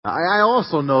I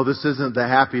also know this isn't the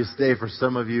happiest day for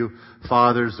some of you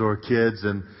fathers or kids,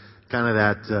 and kind of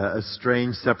that a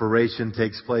strange separation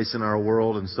takes place in our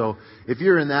world. And so if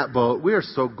you're in that boat, we are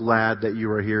so glad that you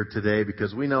are here today,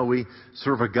 because we know we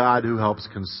serve a God who helps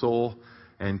console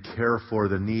and care for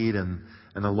the need and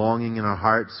the longing in our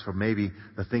hearts for maybe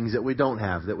the things that we don't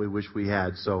have that we wish we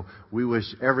had. So we wish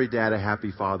every dad a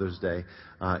happy Father's Day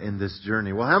in this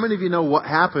journey. Well, how many of you know what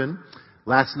happened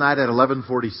last night at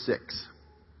 11:46?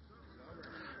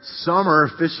 Summer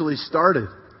officially started.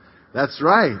 That's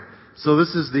right. So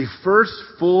this is the first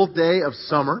full day of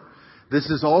summer.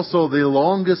 This is also the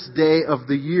longest day of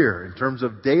the year in terms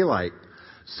of daylight.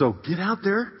 So get out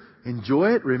there,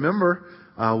 enjoy it. Remember,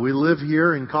 we live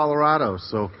here in Colorado,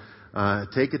 so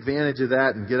take advantage of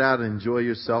that and get out and enjoy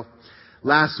yourself.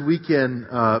 Last weekend,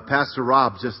 Pastor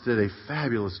Rob just did a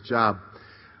fabulous job.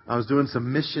 I was doing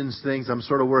some missions things. I'm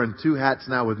sort of wearing two hats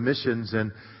now with missions,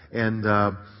 and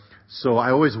so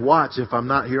I always watch if I'm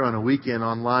not here on a weekend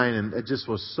online, and it just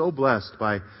was so blessed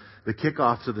by the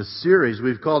kickoff to the series.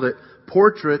 We've called it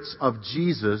Portraits of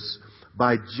Jesus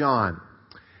by John.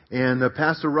 And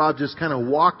Pastor Rob just kind of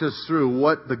walked us through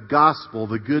what the gospel,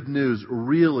 the good news,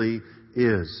 really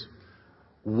is.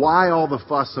 Why all the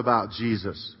fuss about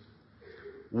Jesus?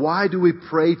 Why do we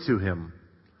pray to Him?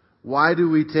 Why do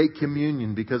we take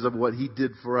communion? Because of what He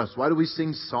did for us. Why do we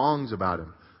sing songs about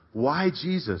Him? Why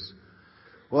Jesus?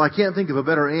 Well, I can't think of a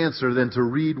better answer than to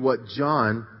read what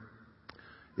John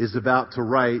is about to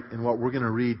write and what we're going to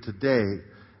read today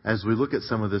as we look at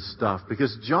some of this stuff.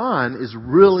 Because John is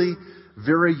really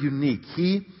very unique.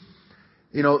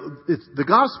 The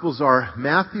Gospels are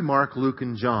Matthew, Mark, Luke,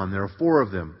 and John. There are four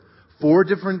of them. Four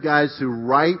different guys who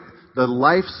write the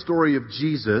life story of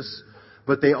Jesus,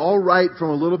 but they all write from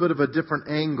a little bit of a different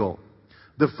angle.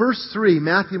 The first three,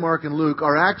 Matthew, Mark, and Luke,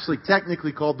 are actually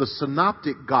technically called the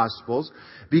Synoptic Gospels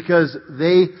because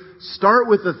they start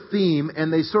with a theme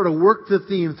and they sort of work the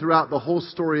theme throughout the whole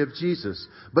story of Jesus.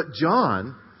 But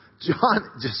John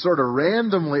just sort of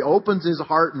randomly opens his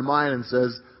heart and mind and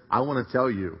says, I want to tell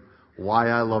you why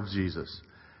I love Jesus.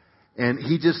 And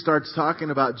he just starts talking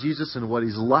about Jesus and what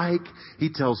He's like. He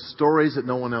tells stories that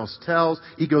no one else tells.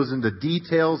 He goes into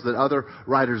details that other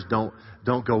writers don't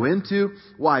go into.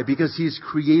 Why? Because he's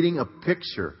creating a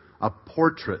picture, a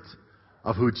portrait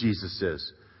of who Jesus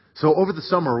is. So over the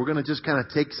summer, we're going to just kind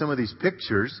of take some of these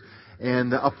pictures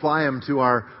and apply them to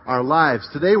our lives.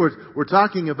 Today, we're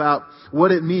talking about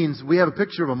what it means. We have a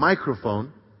picture of a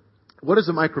microphone. What does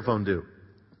a microphone do?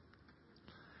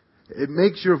 It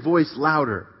makes your voice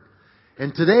louder.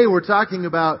 And today we're talking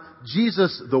about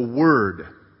Jesus, the Word.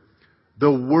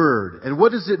 The Word. And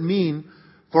what does it mean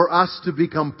for us to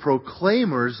become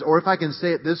proclaimers, or if I can say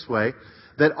it this way,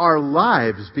 that our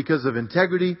lives, because of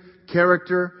integrity,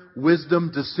 character,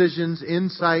 wisdom, decisions,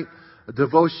 insight,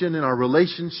 devotion in our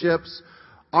relationships,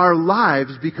 our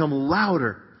lives become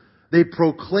louder. They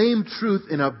proclaim truth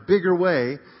in a bigger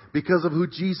way because of who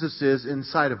Jesus is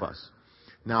inside of us.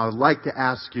 Now, I'd like to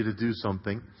ask you to do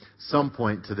something some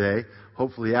point today,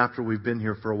 hopefully after we've been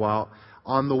here for a while.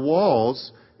 On the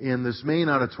walls in this main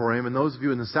auditorium, and those of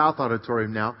you in the South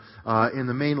Auditorium now, in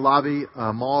the main lobby,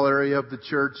 mall area of the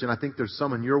church, and I think there's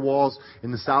some on your walls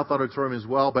in the South Auditorium as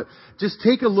well, but just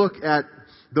take a look at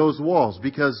those walls,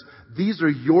 because these are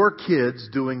your kids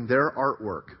doing their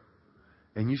artwork.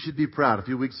 And you should be proud. A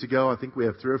few weeks ago, I think we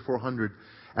have 300 or 400.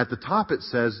 At the top it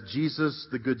says, Jesus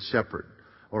the Good Shepherd,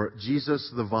 or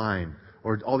Jesus the Vine,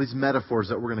 or all these metaphors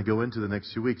that we're going to go into the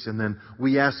next few weeks. And then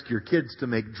we ask your kids to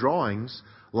make drawings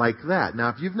like that. Now,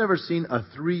 if you've never seen a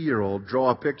 3-year-old draw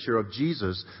a picture of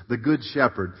Jesus, the Good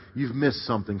Shepherd, you've missed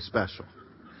something special.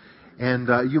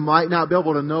 And you might not be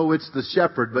able to know it's the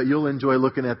shepherd, but you'll enjoy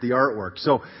looking at the artwork.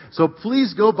 So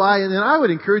please go by, and then I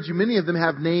would encourage you, many of them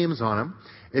have names on them.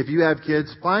 If you have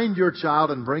kids, find your child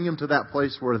and bring them to that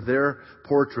place where their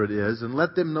portrait is, and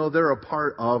let them know they're a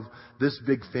part of this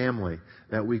big family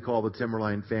that we call the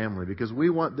Timberline family, because we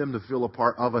want them to feel a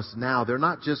part of us now. They're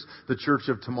not just the church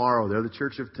of tomorrow. They're the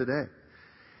church of today.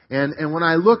 And when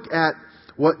I look at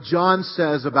what John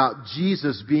says about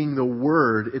Jesus being the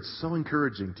Word, it's so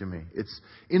encouraging to me. It's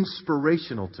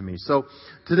inspirational to me. So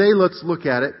today let's look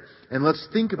at it and let's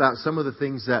think about some of the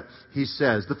things that he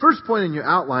says. The first point in your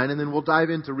outline, and then we'll dive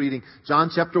into reading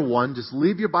John chapter 1. Just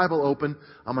leave your Bible open.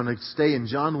 I'm going to stay in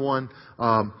John 1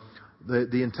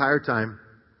 the entire time.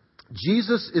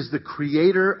 Jesus is the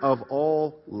creator of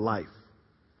all life.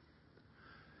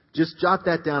 Just jot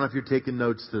that down if you're taking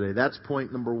notes today. That's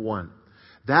point number 1.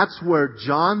 That's where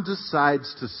John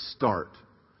decides to start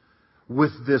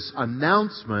with this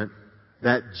announcement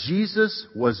that Jesus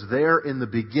was there in the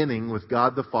beginning with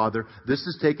God the Father. This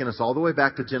has taken us all the way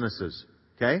back to Genesis.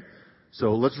 Okay?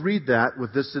 So let's read that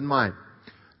with this in mind.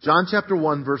 John chapter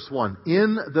 1 verse 1.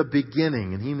 In the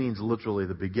beginning, and he means literally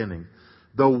the beginning,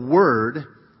 the Word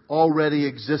already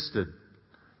existed.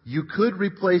 You could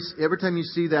replace, every time you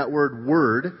see that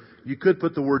word, you could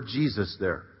put the word Jesus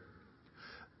there.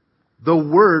 The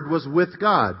Word was with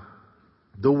God.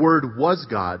 The Word was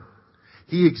God.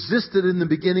 He existed in the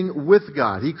beginning with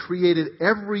God. He created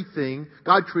everything.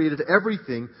 God created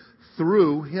everything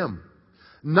through Him.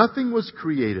 Nothing was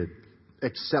created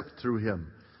except through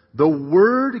Him. The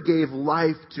Word gave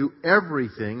life to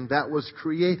everything that was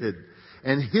created.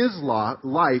 And His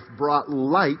life brought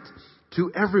light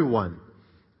to everyone.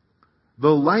 The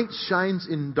light shines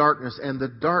in darkness, and the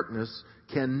darkness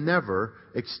can never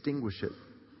extinguish it.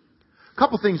 A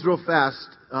couple things real fast.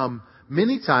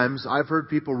 Many times I've heard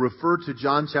people refer to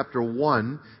John chapter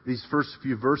 1, these first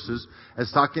few verses,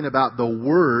 as talking about the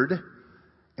Word,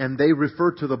 and they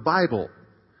refer to the Bible,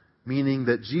 meaning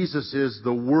that Jesus is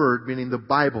the Word, meaning the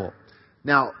Bible.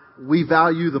 Now, we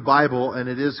value the Bible, and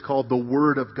it is called the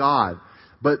Word of God.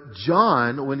 But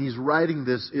John, when he's writing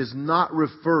this, is not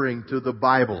referring to the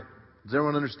Bible. Does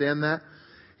everyone understand that?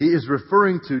 He is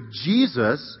referring to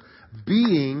Jesus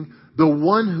being the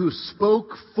one who spoke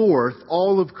forth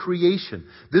all of creation.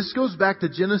 This goes back to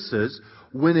Genesis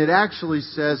when it actually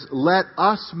says, let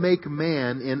us make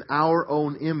man in our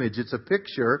own image. It's a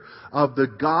picture of the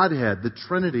Godhead, the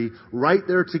Trinity, right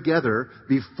there together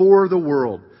before the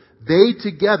world. They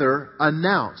together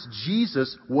announced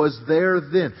Jesus was there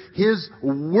then. His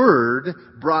Word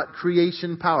brought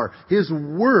creation power. His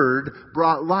Word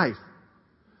brought life.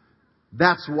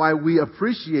 That's why we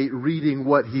appreciate reading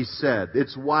what He said.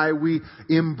 It's why we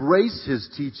embrace His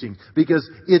teaching. Because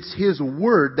it's His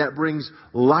Word that brings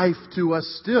life to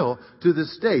us still to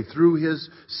this day through His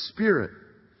Spirit.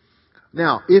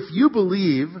 Now, if you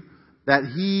believe that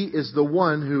He is the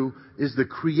one who is the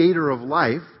creator of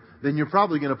life, then you're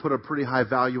probably going to put a pretty high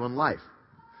value on life.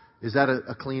 Is that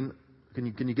a clean...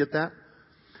 Can you get that?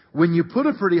 When you put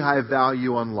a pretty high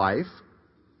value on life,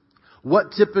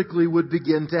 what typically would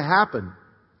begin to happen?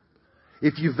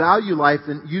 If you value life,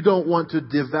 then you don't want to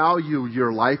devalue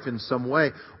your life in some way,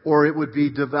 or it would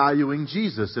be devaluing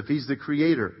Jesus if He's the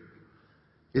creator.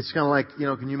 It's kind of like,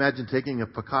 can you imagine taking a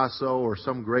Picasso or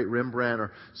some great Rembrandt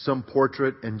or some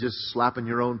portrait and just slapping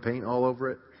your own paint all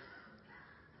over it?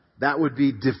 That would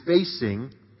be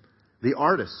defacing the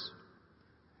artist.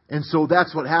 And so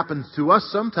that's what happens to us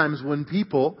sometimes when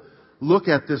people look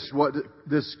at what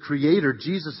this Creator,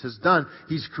 Jesus, has done.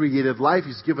 He's created life.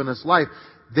 He's given us life.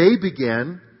 They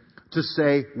begin to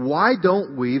say, why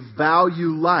don't we value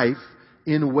life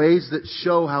in ways that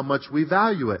show how much we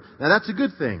value it? Now that's a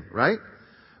good thing, right?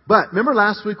 But remember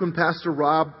last week when Pastor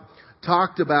Rob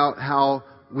talked about how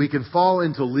we can fall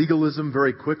into legalism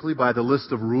very quickly by the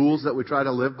list of rules that we try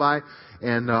to live by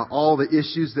and all the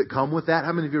issues that come with that.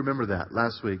 How many of you remember that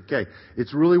last week? Okay.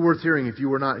 It's really worth hearing. If you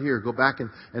were not here, go back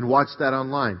and watch that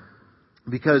online.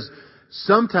 Because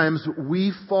sometimes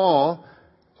we fall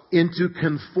into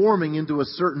conforming into a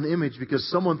certain image because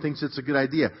someone thinks it's a good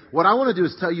idea. What I want to do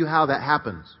is tell you how that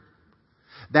happens.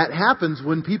 That happens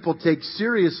when people take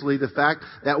seriously the fact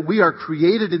that we are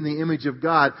created in the image of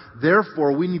God.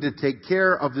 Therefore, we need to take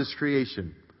care of this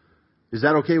creation. Is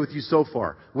that okay with you so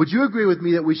far? Would you agree with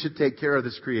me that we should take care of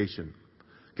this creation?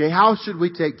 Okay, how should we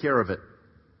take care of it?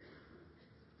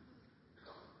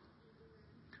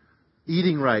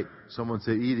 Eating right. Someone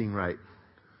said eating right.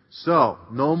 So,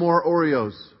 no more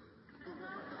Oreos.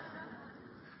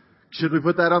 Should we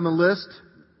put that on the list?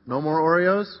 No more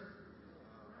Oreos?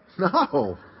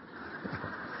 No.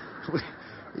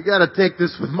 You got to take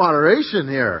this with moderation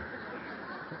here.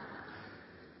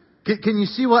 Can you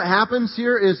see what happens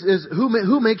here? Is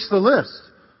who makes the list?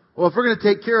 Well, if we're going to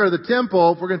take care of the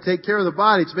temple, if we're going to take care of the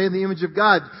body, it's made in the image of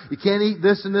God. You can't eat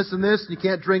this and this and this, and you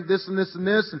can't drink this and this and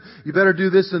this, and you better do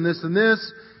this and this and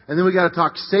this. And then we got to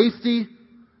talk safety.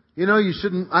 You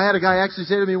shouldn't. I had a guy actually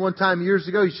say to me one time years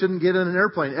ago, you shouldn't get in an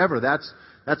airplane ever. That's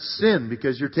sin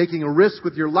because you're taking a risk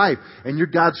with your life and you're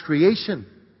God's creation.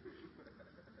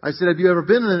 I said, have you ever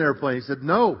been in an airplane? He said,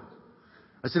 no.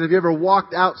 I said, have you ever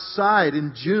walked outside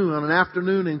in June on an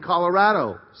afternoon in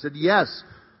Colorado? He said, yes.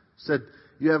 I said,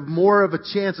 you have more of a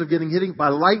chance of getting hit by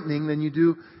lightning than you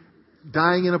do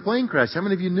dying in a plane crash. How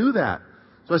many of you knew that?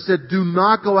 So I said, do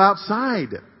not go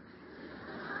outside.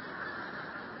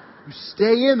 You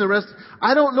stay in the rest.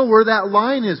 I don't know where that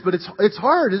line is, but it's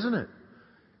hard, isn't it?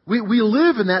 We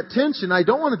live in that tension. I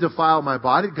don't want to defile my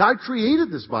body. God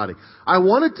created this body. I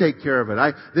want to take care of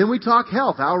it. Then we talk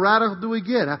health. How radical do we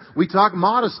get? We talk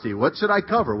modesty. What should I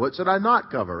cover? What should I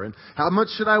not cover? And how much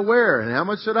should I wear? And how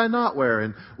much should I not wear?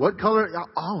 And what color?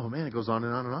 Oh man, it goes on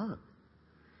and on and on.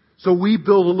 So we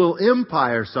build a little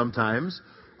empire sometimes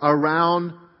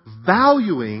around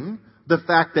valuing the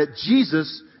fact that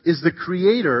Jesus is the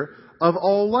creator of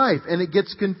all life. And it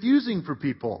gets confusing for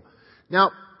people.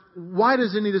 Now, why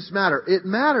does any of this matter? It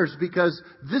matters because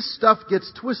this stuff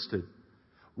gets twisted.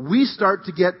 We start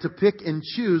to get to pick and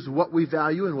choose what we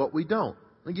value and what we don't.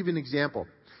 Let me give you an example.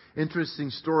 Interesting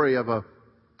story of a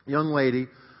young lady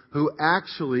who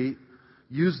actually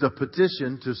used a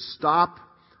petition to stop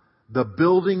the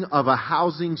building of a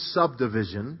housing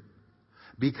subdivision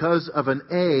because of an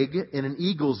egg in an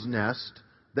eagle's nest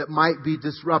that might be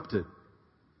disrupted.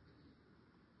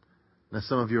 Now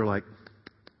some of you are like,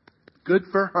 good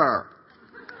for her.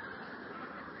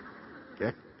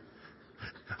 Okay?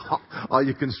 All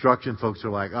you construction folks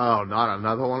are like, oh, not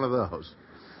another one of those.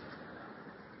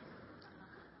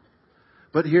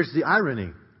 But here's the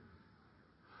irony.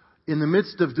 In the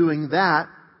midst of doing that,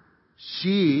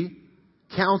 she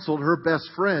counseled her best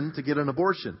friend to get an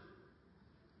abortion.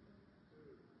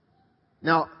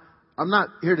 Now, I'm not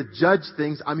here to judge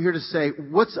things. I'm here to say,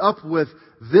 what's up with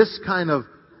this kind of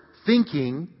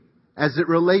thinking as it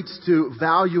relates to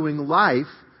valuing life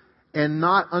and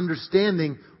not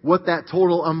understanding what that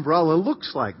total umbrella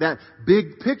looks like. That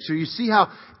big picture. You see how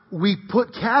we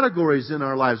put categories in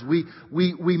our lives. We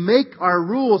make our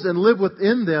rules and live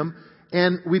within them,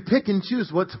 and we pick and choose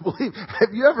what to believe. Have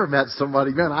you ever met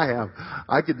somebody? Man, I have.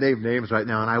 I could name names right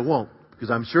now, and I won't,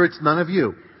 because I'm sure it's none of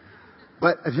you.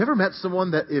 But have you ever met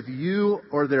someone that if you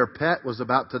or their pet was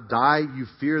about to die, you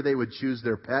fear they would choose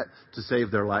their pet to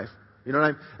save their life? You know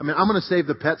what I mean? I'm going to save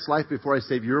the pet's life before I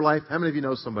save your life. How many of you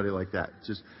know somebody like that?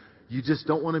 You just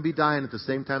don't want to be dying at the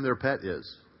same time their pet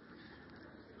is.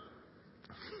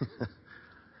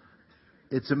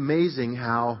 It's amazing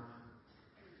how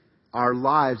our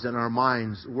lives and our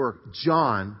minds work.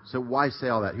 John, so why say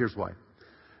all that? Here's why.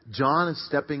 John is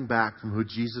stepping back from who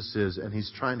Jesus is, and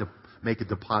he's trying to make a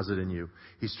deposit in you.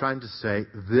 He's trying to say,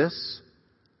 this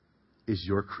is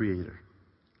your creator.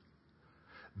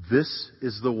 This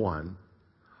is the one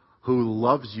who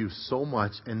loves you so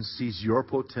much and sees your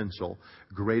potential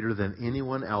greater than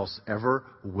anyone else ever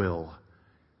will.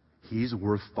 He's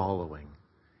worth following.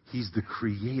 He's the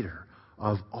creator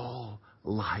of all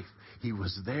life. He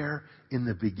was there in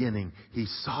the beginning. He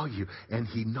saw you and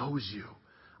he knows you.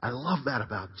 I love that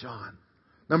about John.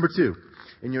 Number 2,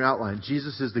 in your outline,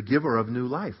 Jesus is the giver of new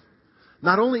life.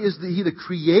 Not only is he the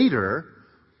creator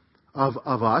of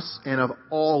us and of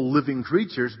all living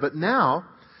creatures, but now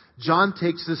John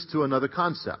takes this to another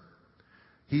concept.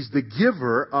 He's the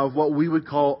giver of what we would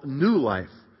call new life,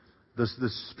 the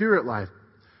spirit life.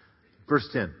 Verse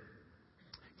 10.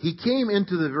 He came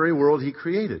into the very world he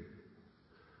created,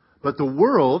 but the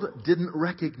world didn't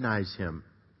recognize him.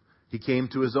 He came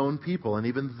to his own people, and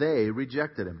even they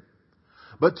rejected him.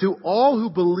 But to all who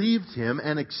believed him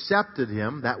and accepted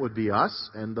him, that would be us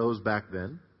and those back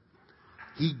then,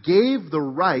 he gave the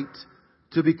right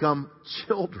to become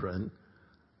children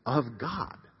of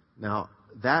God. Now,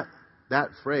 that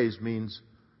phrase means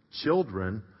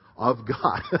children of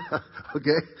God. Okay?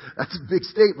 That's a big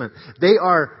statement. They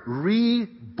are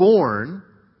reborn,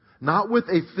 not with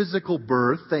a physical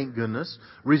birth, thank goodness,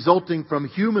 resulting from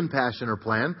human passion or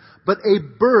plan, but a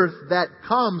birth that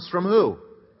comes from who?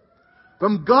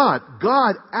 From God.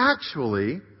 God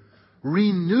actually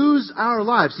renews our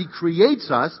lives. He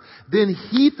creates us, then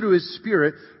He, through His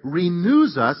Spirit,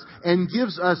 renews us and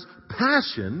gives us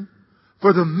passion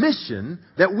for the mission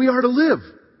that we are to live.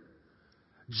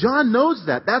 John knows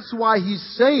that. That's why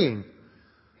he's saying,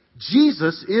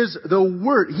 Jesus is the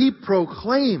Word. He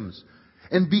proclaims.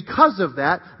 And because of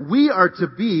that, we are to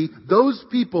be those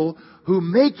people who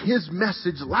make His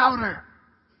message louder.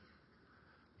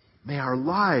 May our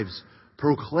lives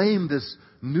proclaim this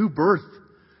new birth.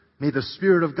 May the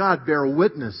Spirit of God bear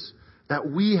witness that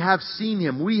we have seen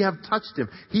Him. We have touched Him.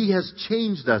 He has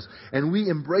changed us. And we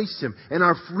embrace Him. And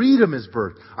our freedom is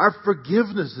birthed. Our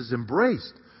forgiveness is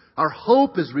embraced. Our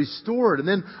hope is restored. And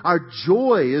then our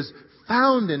joy is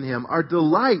found in Him. Our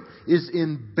delight is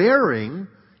in bearing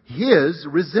His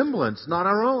resemblance, not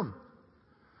our own. Have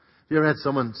you ever had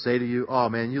someone say to you, oh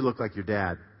man, you look like your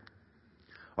dad?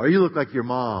 Or you look like your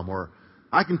mom? Or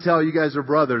I can tell you guys are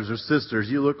brothers or sisters.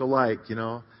 You look alike, you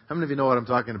know. How many of you know what I'm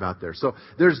talking about there? So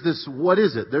there's this, what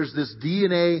is it? There's this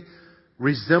DNA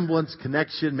resemblance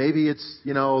connection. Maybe it's,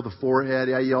 you know, the forehead.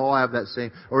 Yeah, you all have that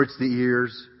same. Or it's the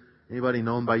ears. Anybody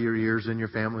known by your ears in your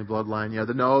family bloodline? Yeah,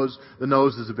 the nose. The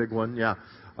nose is a big one. Yeah.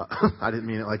 I didn't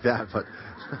mean it like that, but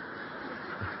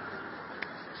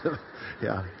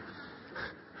yeah.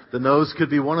 The nose could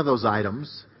be one of those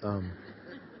items.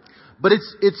 But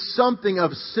it's something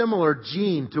of similar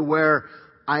gene to where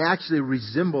I actually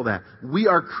resemble that. We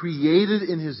are created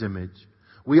in His image.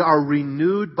 We are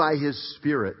renewed by His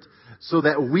Spirit so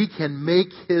that we can make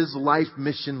His life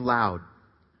mission loud.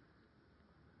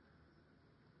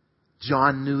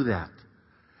 John knew that.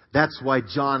 That's why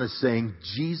John is saying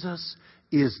Jesus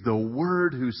is the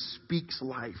Word who speaks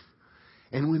life.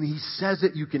 And when He says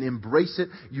it, you can embrace it,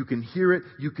 you can hear it,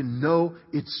 you can know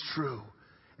it's true.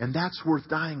 And that's worth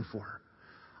dying for.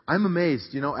 I'm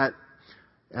amazed,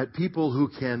 at people who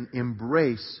can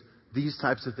embrace these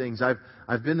types of things.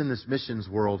 I've been in this missions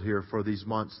world here for these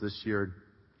months this year,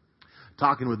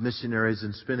 talking with missionaries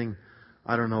and spending,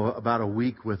 about a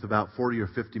week with about 40 or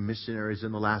 50 missionaries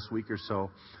in the last week or so.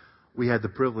 We had the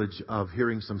privilege of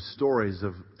hearing some stories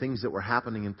of things that were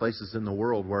happening in places in the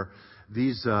world where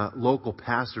these local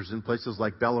pastors in places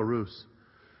like Belarus,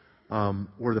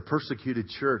 where the persecuted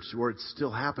church, where it's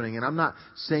still happening. And I'm not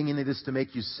saying any of this to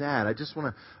make you sad. I just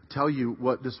want to tell you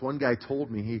what this one guy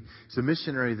told me. He's a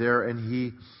missionary there,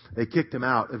 and they kicked him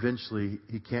out eventually.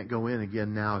 He can't go in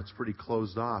again now. It's pretty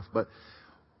closed off. But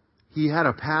he had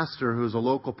a pastor who was a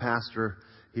local pastor.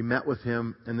 He met with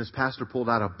him, and this pastor pulled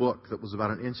out a book that was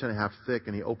about 1.5 inches thick,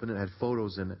 and he opened it and had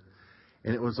photos in it.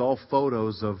 And it was all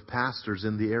photos of pastors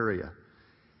in the area.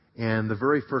 And the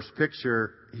very first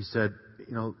picture, he said,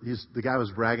 the guy was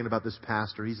bragging about this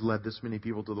pastor. He's led this many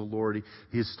people to the Lord.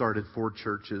 He has started 4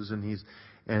 churches, and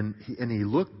he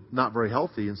looked not very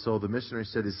healthy. And so the missionary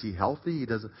said, "Is he healthy?" He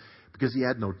doesn't, because he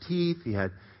had no teeth.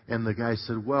 And the guy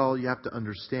said, "Well, you have to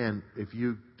understand, if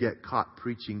you get caught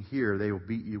preaching here, they will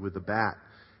beat you with a bat.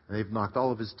 And they've knocked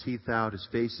all of his teeth out. His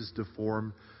face is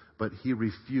deformed, but he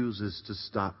refuses to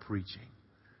stop preaching."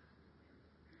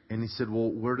 And he said,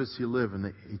 "Well, where does he live?"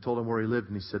 And he told him where he lived.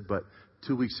 And he said, "But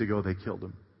 2 weeks ago, they killed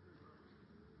him."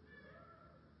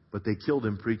 But they killed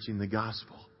him preaching the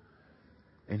gospel.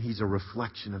 And he's a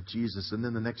reflection of Jesus. And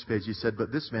then the next page, he said,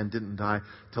 "But this man didn't die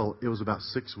till it was about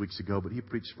 6 weeks ago. But he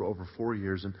preached for over 4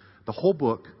 years." And the whole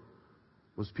book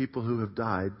was people who have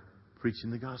died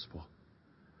preaching the gospel.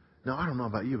 Now, I don't know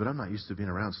about you, but I'm not used to being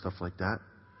around stuff like that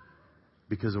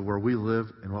because of where we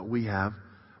live and what we have.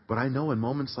 But I know in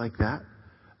moments like that,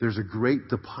 there's a great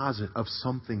deposit of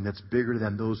something that's bigger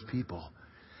than those people.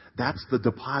 That's the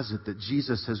deposit that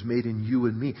Jesus has made in you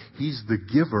and me. He's the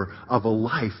giver of a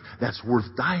life that's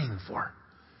worth dying for.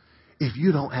 If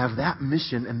you don't have that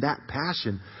mission and that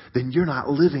passion, then you're not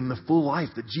living the full life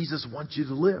that Jesus wants you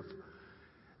to live.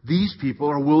 These people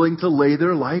are willing to lay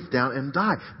their life down and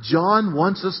die. John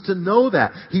wants us to know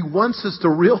that. He wants us to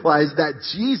realize that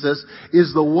Jesus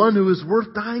is the one who is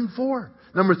worth dying for.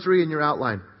 Number 3 in your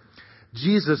outline.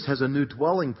 Jesus has a new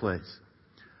dwelling place.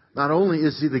 Not only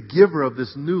is He the giver of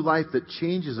this new life that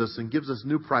changes us and gives us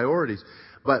new priorities,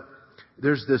 but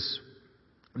there's this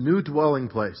new dwelling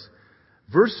place.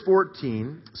 Verse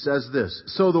 14 says this,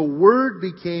 "So the Word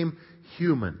became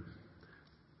human."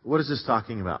 What is this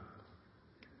talking about?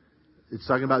 It's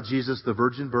talking about Jesus, the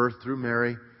virgin birth through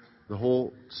Mary, the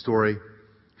whole story.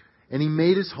 And He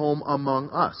made His home among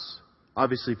us.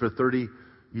 Obviously for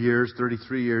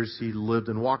 33 years, He lived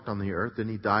and walked on the earth, and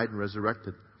He died and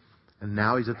resurrected. And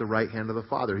now He's at the right hand of the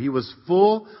Father. He was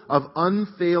full of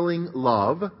unfailing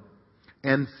love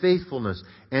and faithfulness.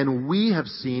 And we have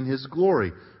seen His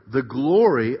glory, the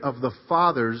glory of the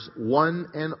Father's one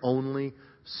and only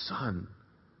Son.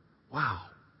 Wow.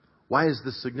 Why is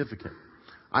this significant?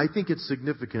 I think it's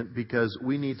significant because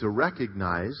we need to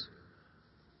recognize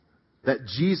that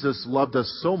Jesus loved us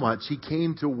so much, He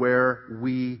came to where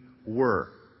we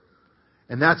were.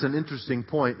 And that's an interesting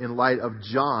point in light of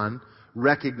John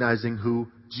recognizing who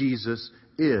Jesus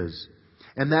is.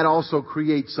 And that also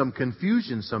creates some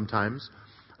confusion sometimes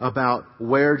about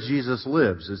where Jesus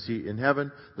lives. Is He in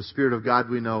heaven? The Spirit of God,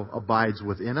 we know, abides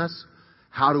within us.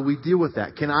 How do we deal with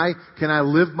that? Can I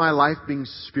live my life being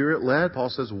Spirit-led? Paul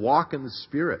says, walk in the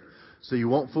Spirit, so you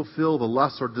won't fulfill the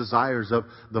lusts or desires of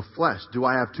the flesh. Do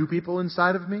I have 2 people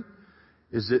inside of me?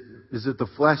 Is it the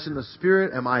flesh and the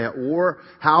Spirit? Am I at war?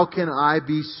 How can I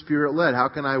be Spirit-led? How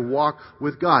can I walk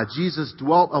with God? Jesus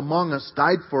dwelt among us,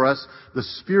 died for us. The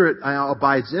Spirit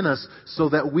abides in us so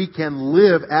that we can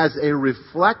live as a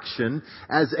reflection,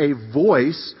 as a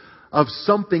voice of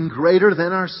something greater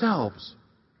than ourselves.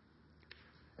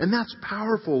 And that's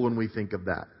powerful when we think of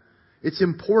that. It's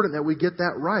important that we get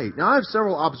that right. Now, I have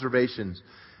several observations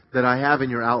that I have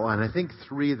in your outline. I think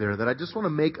 3 there that I just want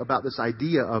to make about this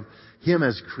idea of Him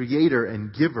as creator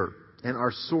and giver. and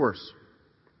our source.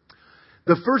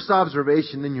 The first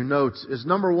observation in your notes is,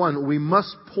 number one, we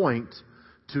must point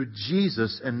to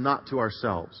Jesus and not to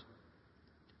ourselves.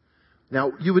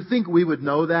 Now, you would think we would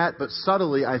know that, but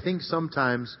subtly, I think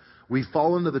sometimes we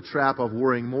fall into the trap of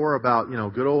worrying more about,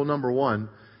 good old number one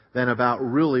than about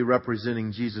really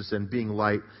representing Jesus and being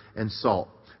light and salt.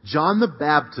 John the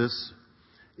Baptist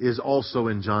is also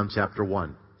in John chapter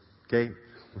 1. Okay?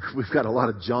 We've got a lot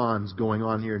of Johns going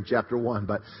on here in chapter 1,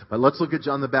 but let's look at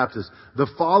John the Baptist. The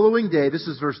following day, this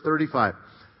is verse 35.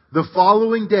 The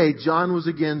following day, John was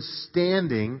again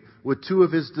standing with two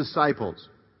of his disciples.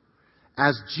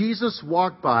 As Jesus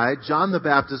walked by, John the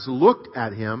Baptist looked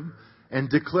at him and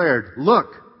declared, "Look,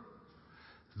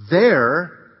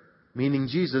 there," meaning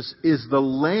Jesus, "is the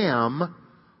Lamb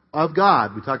of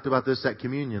God." We talked about this at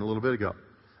communion a little bit ago.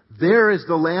 There is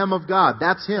the Lamb of God.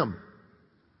 That's Him.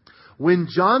 When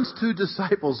John's two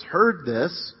disciples heard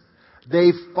this,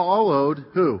 they followed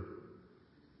who?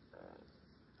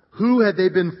 Who had they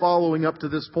been following up to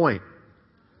this point?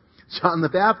 John the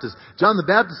Baptist. John the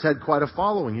Baptist had quite a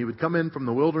following. He would come in from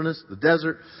the wilderness, the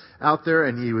desert, out there,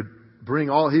 and he would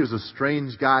he was a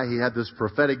strange guy. He had this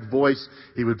prophetic voice.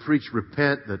 He would preach,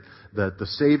 repent, that the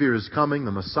Savior is coming,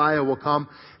 the Messiah will come.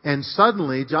 And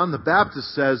suddenly, John the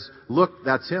Baptist says, "Look,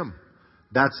 that's Him.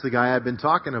 That's the guy I've been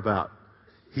talking about.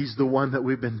 He's the one that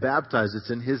we've been baptized. It's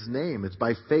in His name. It's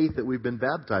by faith that we've been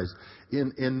baptized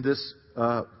in this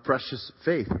precious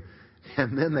faith."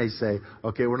 And then they say,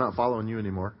 "Okay, we're not following you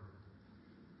anymore.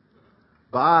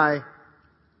 Bye."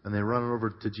 And they run over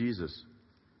to Jesus.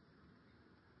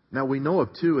 Now, we know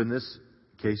of two in this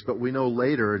case, but we know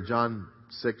later in John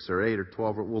 6 or 8 or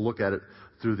 12, we'll look at it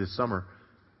through this summer,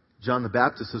 John the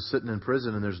Baptist is sitting in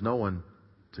prison and there's no one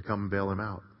to come and bail him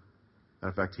out. Matter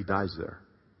of fact, he dies there.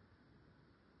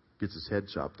 Gets his head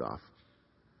chopped off.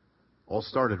 All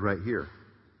started right here.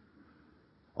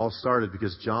 All started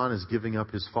because John is giving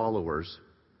up his followers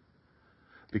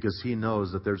because he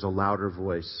knows that there's a louder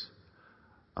voice,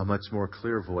 a much more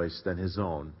clear voice than his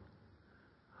own.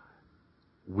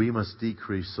 We must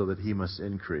decrease so that He must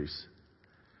increase.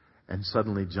 And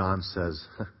suddenly John says,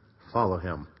 "Follow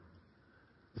Him.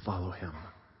 Follow Him."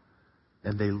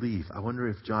 And they leave. I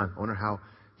wonder how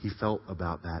he felt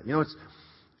about that.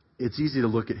 It's easy to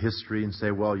look at history and say,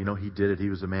 well, he did it. He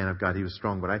was a man of God. He was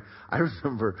strong. But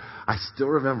I still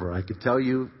remember, I could tell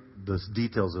you the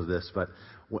details of this, but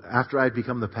after I'd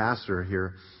become the pastor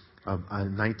here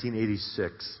in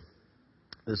 1986,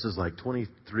 this is like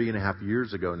 23 and a half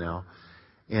years ago now.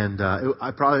 And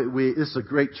this is a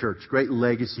great church, great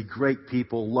legacy, great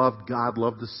people, loved God,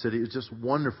 loved the city. It was just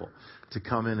wonderful to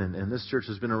come in. And this church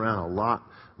has been around a lot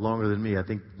longer than me. I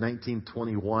think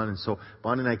 1921. And so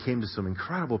Bonnie and I came to some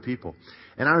incredible people.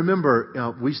 And I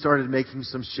remember we started making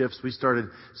some shifts. We started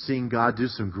seeing God do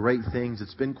some great things.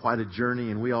 It's been quite a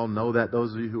journey, and we all know that,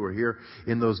 those of you who were here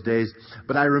in those days.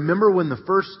 But I remember when I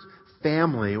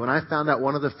found out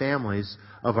one of the families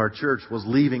of our church was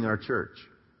leaving our church.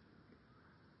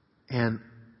 And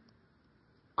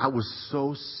I was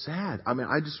so sad.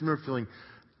 I just remember feeling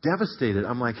devastated.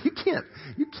 I'm like, you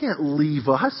can't leave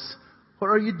us. What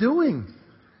are you doing?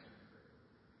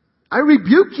 I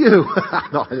rebuke you.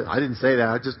 No, I didn't say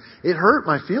that. It hurt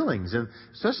my feelings. And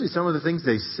especially some of the things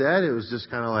they said, it was just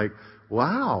kind of like,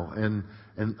 wow. And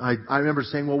I remember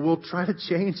saying, well, we'll try to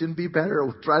change and be better.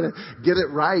 We'll try to get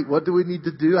it right. What do we need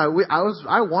to do? I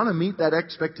want to meet that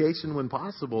expectation when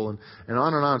possible, and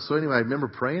on and on. So anyway, I remember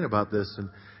praying about this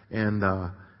and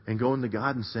going to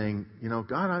God and saying,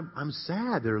 God, I'm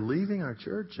sad. They're leaving our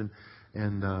church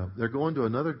and they're going to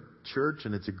another church,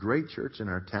 and it's a great church in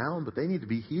our town, but they need to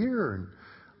be here, and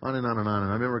on and on and on. And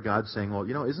I remember God saying, well,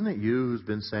 isn't it you who's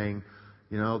been saying,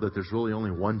 that there's really only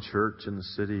one church in the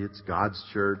city. It's God's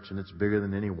church, and it's bigger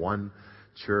than any one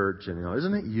church. And,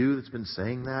 isn't it you that's been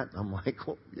saying that? I'm like,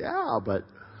 well, yeah, but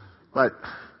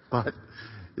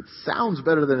it sounds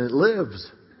better than it lives.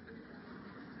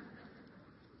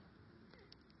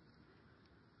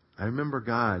 I remember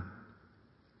God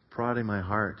prodding my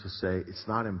heart to say, it's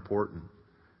not important.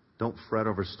 Don't fret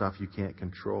over stuff you can't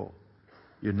control.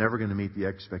 You're never going to meet the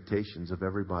expectations of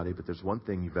everybody, but there's one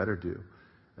thing you better do.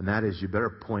 And that is, you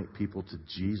better point people to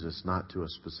Jesus, not to a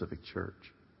specific church.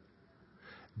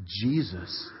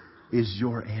 Jesus is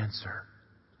your answer.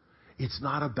 It's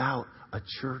not about a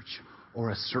church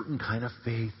or a certain kind of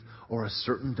faith or a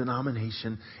certain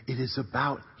denomination. It is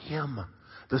about Him,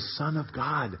 the Son of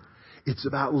God. It's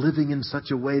about living in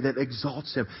such a way that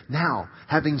exalts Him. Now,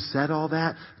 having said all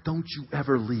that, don't you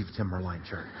ever leave Timberline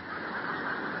Church.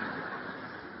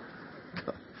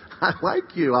 I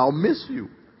like you. I'll miss you.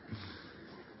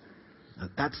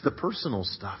 That's the personal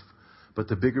stuff. But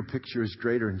the bigger picture is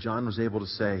greater. And John was able to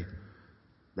say,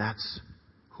 that's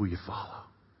who you follow.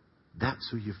 That's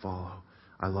who you follow.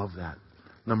 I love that.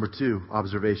 Number 2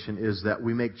 observation is that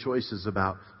we make choices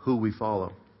about who we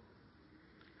follow.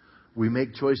 We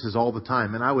make choices all the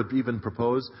time. And I would even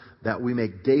propose that we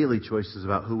make daily choices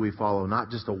about who we follow, not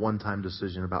just a one-time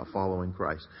decision about following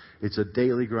Christ. It's a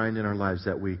daily grind in our lives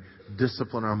that we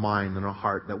discipline our mind and our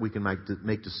heart, that we can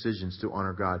make decisions to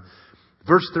honor God.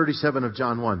 Verse 37 of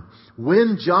John 1.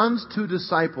 When John's 2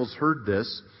 disciples heard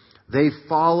this, they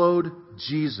followed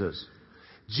Jesus.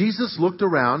 Jesus looked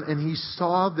around and he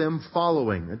saw them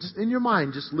following. And just in your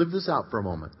mind, just live this out for a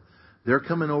moment. They're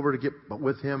coming over to get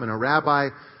with him,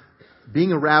 and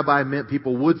being a rabbi meant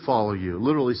people would follow you,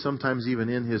 literally, sometimes even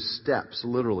in his steps,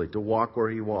 literally, to walk where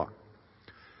he walked.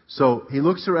 So he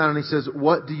looks around and he says,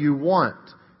 "What do you want?"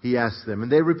 he asked them.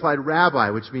 And they replied, "Rabbi,"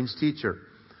 which means teacher.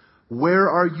 "Where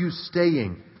are you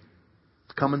staying?"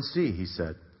 "Come and see," he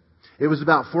said. It was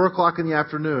about 4:00 in the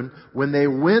afternoon when they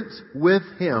went with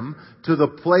him to the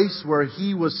place where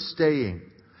he was staying.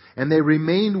 And they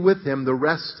remained with him the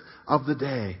rest of the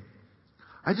day.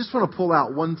 I just want to pull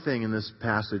out one thing in this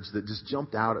passage that just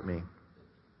jumped out at me.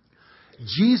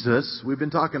 Jesus, we've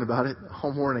been talking about it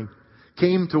all morning,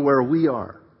 came to where we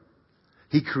are.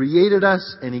 He created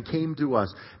us and he came to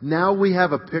us. Now we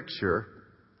have a picture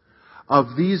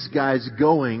of these guys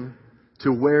going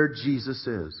to where Jesus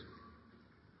is.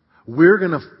 We're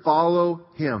going to follow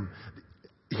him.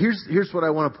 Here's what I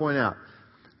want to point out.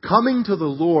 Coming to the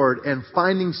Lord and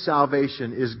finding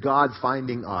salvation is God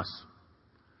finding us.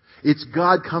 It's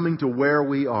God coming to where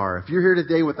we are. If you're here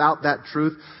today without that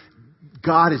truth,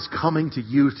 God is coming to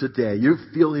you today. You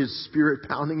feel His Spirit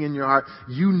pounding in your heart.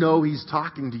 You know He's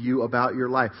talking to you about your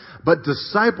life. But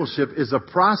discipleship is a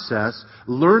process.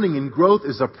 Learning and growth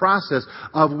is a process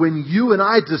of when you and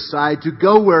I decide to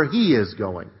go where He is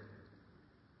going.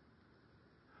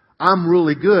 I'm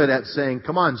really good at saying,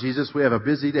 "Come on, Jesus, we have a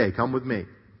busy day. Come with me."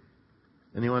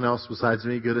 Anyone else besides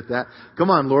me good at that? "Come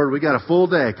on, Lord, we got a full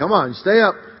day. Come on, stay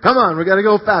up. Come on, we got to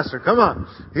go faster. Come on.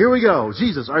 Here we go.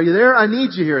 Jesus, are you there? I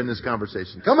need you here in this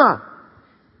conversation. Come on."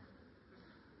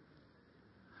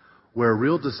 Where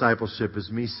real discipleship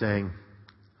is me saying,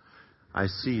 "I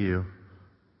see you,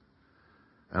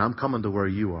 and I'm coming to where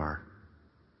you are.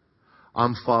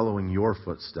 I'm following your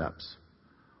footsteps.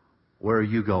 Where are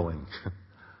you going?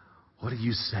 What are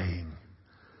you saying?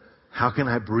 How can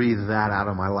I breathe that out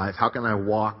of my life? How can I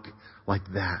walk like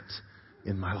that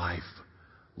in my life?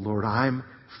 Lord, I'm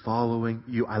following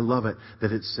you." I love it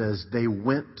that it says they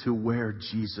went to where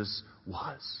Jesus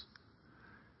was.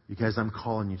 You guys, I'm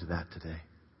calling you to that today.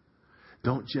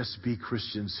 Don't just be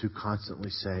Christians who constantly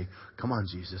say, "Come on,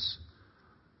 Jesus,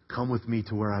 come with me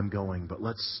to where I'm going." But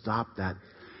let's stop that.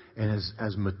 And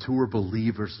as mature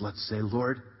believers, let's say,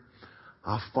 "Lord,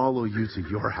 I'll follow you to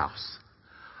your house.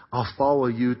 I'll follow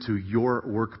you to your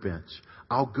workbench.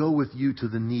 I'll go with you to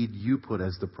the need you put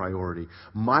as the priority.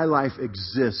 My life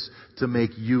exists to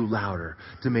make you louder,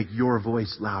 to make your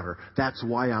voice louder. That's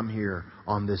why I'm here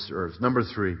on this earth." Number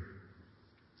 3,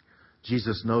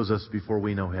 Jesus knows us before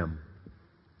we know Him.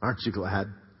 Aren't you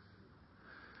glad?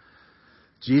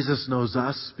 Jesus knows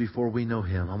us before we know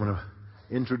Him. I'm going to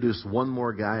introduce one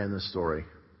more guy in this story,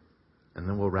 and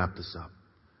then we'll wrap this up.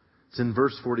 It's in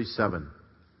verse 47.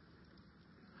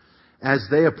 As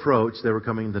they approached, they were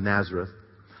coming to Nazareth,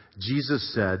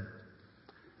 Jesus said,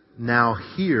 "Now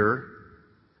here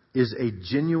is a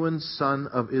genuine son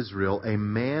of Israel, a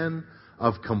man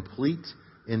of complete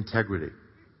integrity."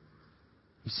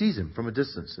 He sees him from a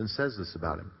distance and says this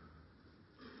about him.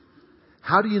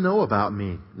 "How do you know about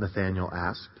me?" Nathanael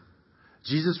asked.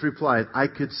 Jesus replied, "I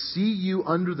could see you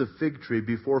under the fig tree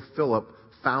before Philip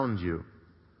found you."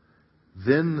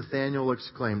 Then Nathanael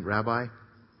exclaimed, "Rabbi,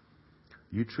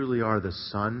 you truly are the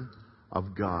Son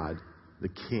of God, the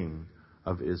King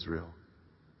of Israel."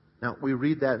 Now, we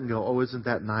read that and go, "Oh, isn't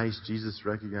that nice? Jesus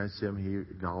recognized him. He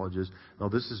acknowledges." No,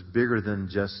 this is bigger than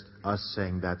just us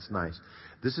saying that's nice.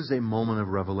 This is a moment of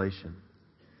revelation.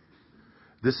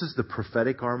 This is the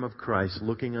prophetic arm of Christ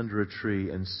looking under a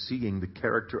tree and seeing the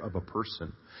character of a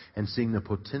person and seeing the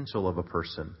potential of a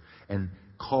person and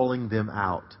calling them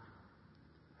out.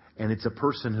 And it's a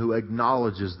person who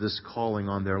acknowledges this calling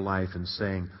on their life and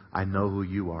saying, "I know who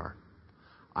you are.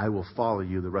 I will follow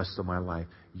you the rest of my life.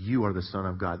 You are the Son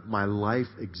of God. My life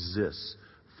exists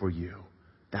for you."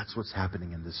 That's what's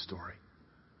happening in this story.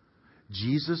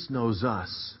 Jesus knows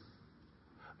us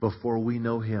before we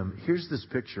know Him. Here's this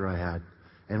picture I had,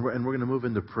 and we're going to move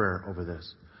into prayer over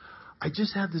this. I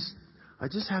just have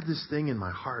this thing in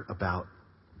my heart about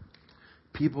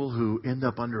people who end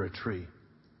up under a tree.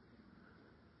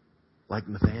 Like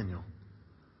Nathanael.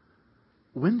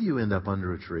 When do you end up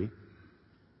under a tree?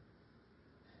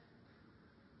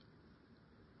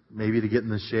 Maybe to get in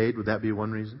the shade. Would that be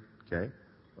one reason? Okay.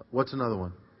 What's another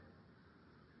one?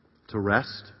 To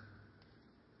rest?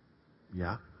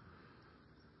 Yeah.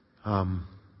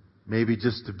 Maybe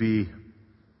just to be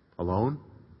alone?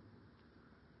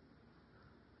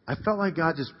 I felt like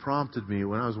God just prompted me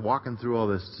when I was walking through all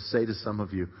this to say to some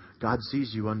of you, God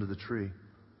sees you under the tree.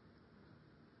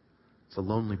 It's a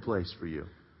lonely place for you.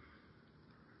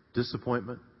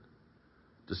 Disappointment,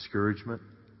 discouragement,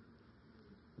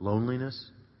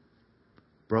 loneliness,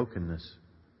 brokenness,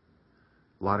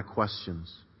 a lot of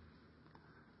questions.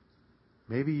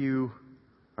 Maybe you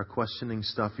are questioning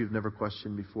stuff you've never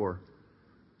questioned before.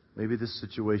 Maybe this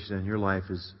situation in your life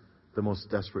is the most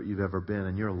desperate you've ever been,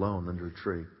 and you're alone under a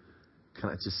tree. Can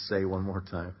I just say one more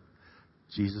time?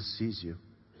 Jesus sees you.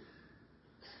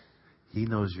 He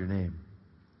knows your name.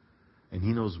 And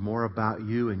He knows more about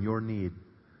you and your need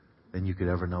than you could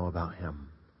ever know about Him.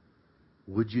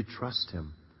 Would you trust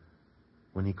Him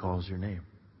when He calls your name?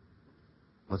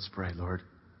 Let's pray, Lord.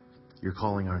 You're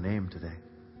calling our name today.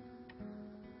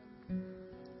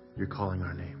 You're calling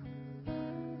our name.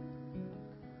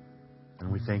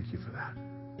 And we thank you for that.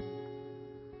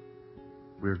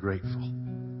 We're grateful.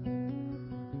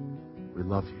 We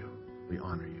love you. We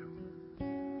honor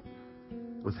you.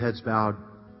 With heads bowed,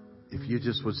 if you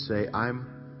just would say, I'm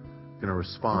going to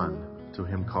respond to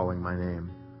Him calling my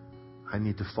name. I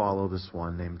need to follow this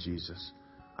one named Jesus.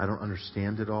 I don't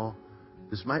understand it all.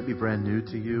 This might be brand new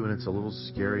to you, and it's a little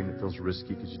scary, and it feels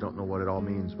risky because you don't know what it all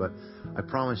means. But I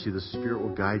promise you, the Spirit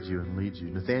will guide you and lead you.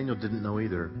 Nathaniel didn't know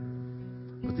either.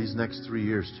 But these next 3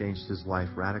 years changed his life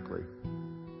radically.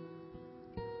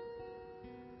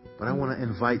 But I want to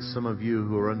invite some of you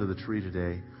who are under the tree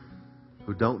today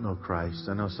who don't know Christ.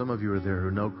 I know some of you are there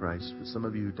who know Christ, but some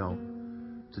of you who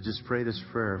don't. To just pray this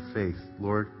prayer of faith.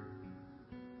 Lord,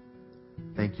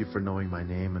 thank you for knowing my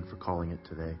name and for calling it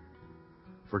today.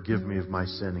 Forgive me of my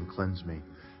sin and cleanse me.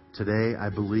 Today I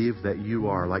believe that you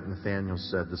are, like Nathaniel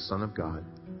said, the Son of God,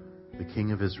 the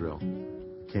King of Israel,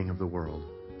 the King of the world.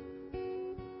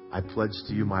 I pledge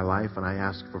to you my life, and I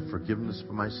ask for forgiveness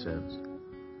for my sins.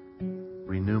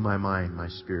 Renew my mind, my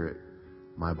spirit,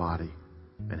 my body,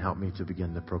 and help me to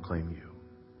begin to proclaim you.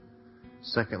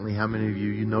 Secondly, how many of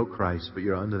you know Christ, but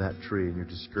you're under that tree and you're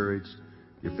discouraged,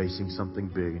 you're facing something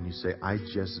big, and you say, I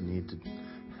just need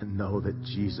to know that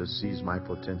Jesus sees my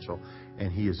potential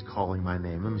and He is calling my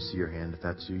name. Let me see your hand if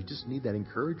that's you. You just need that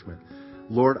encouragement.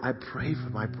 Lord, I pray for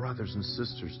my brothers and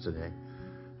sisters today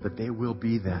that they will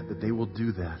be that they will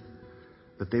do that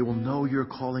they will know you're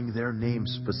calling their name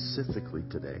specifically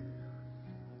today.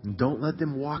 And don't let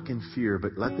them walk in fear,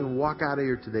 but let them walk out of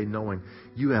here today knowing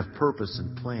you have purpose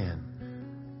and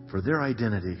plan for their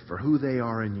identity, for who they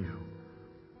are in you.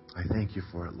 I thank you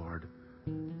for it, Lord.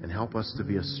 And help us to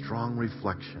be a strong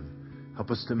reflection.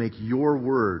 Help us to make your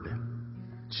word,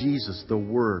 Jesus, the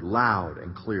word, loud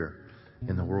and clear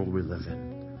in the world we live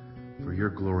in. For your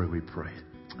glory we pray.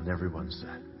 And everyone said,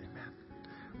 amen.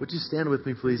 Would you stand with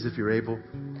me, please, if you're able?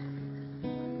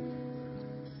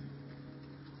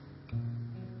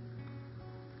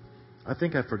 I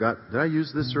think I forgot. Did I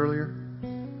use this earlier?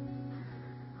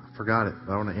 I forgot it.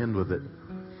 I want to end with it.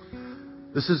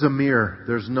 This is a mirror.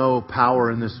 There's no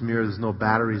power in this mirror. There's no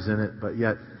batteries in it. But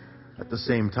yet, at the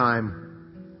same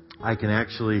time, I can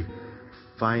actually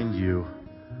find you.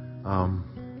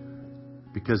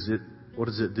 Because what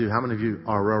does it do? How many of you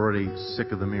are already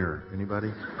sick of the mirror?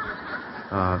 Anybody?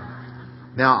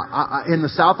 Now, in the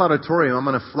South Auditorium, I'm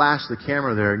going to flash the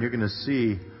camera there, and you're going to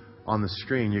see on the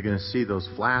screen, you're going to see those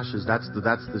flashes. That's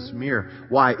this mirror.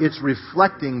 Why? It's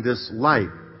reflecting this light.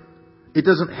 It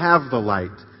doesn't have the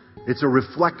light. It's a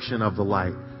reflection of the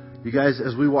light. You guys,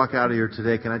 as we walk out of here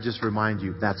today, can I just remind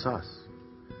you, that's us.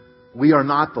 We are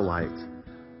not the light,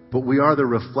 but we are the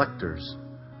reflectors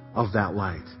of that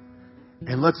light.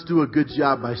 And let's do a good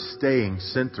job by staying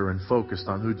center and focused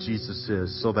on who Jesus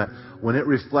is, so that when it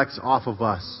reflects off of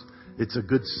us, it's a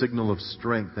good signal of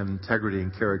strength and integrity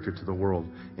and character to the world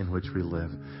in which we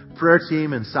live. Prayer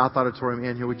team in South Auditorium,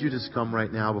 and here, would you just come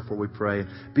right now before we pray?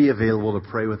 Be available to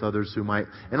pray with others who might.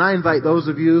 And I invite those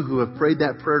of you who have prayed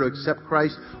that prayer to accept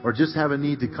Christ or just have a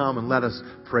need to come and let us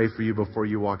pray for you before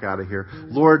you walk out of here.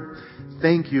 Lord,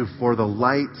 thank you for the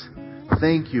light.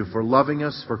 Thank you for loving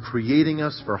us, for creating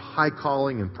us, for high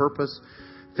calling and purpose.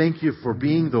 Thank you for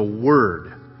being the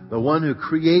Word, the one who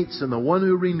creates and the one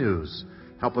who renews.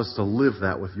 Help us to live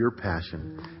that with your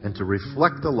passion and to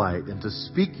reflect the light and to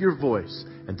speak your voice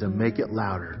and to make it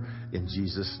louder in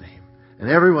Jesus' name. And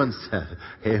everyone said,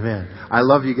 amen. I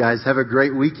love you guys. Have a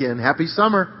great weekend. Happy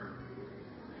summer.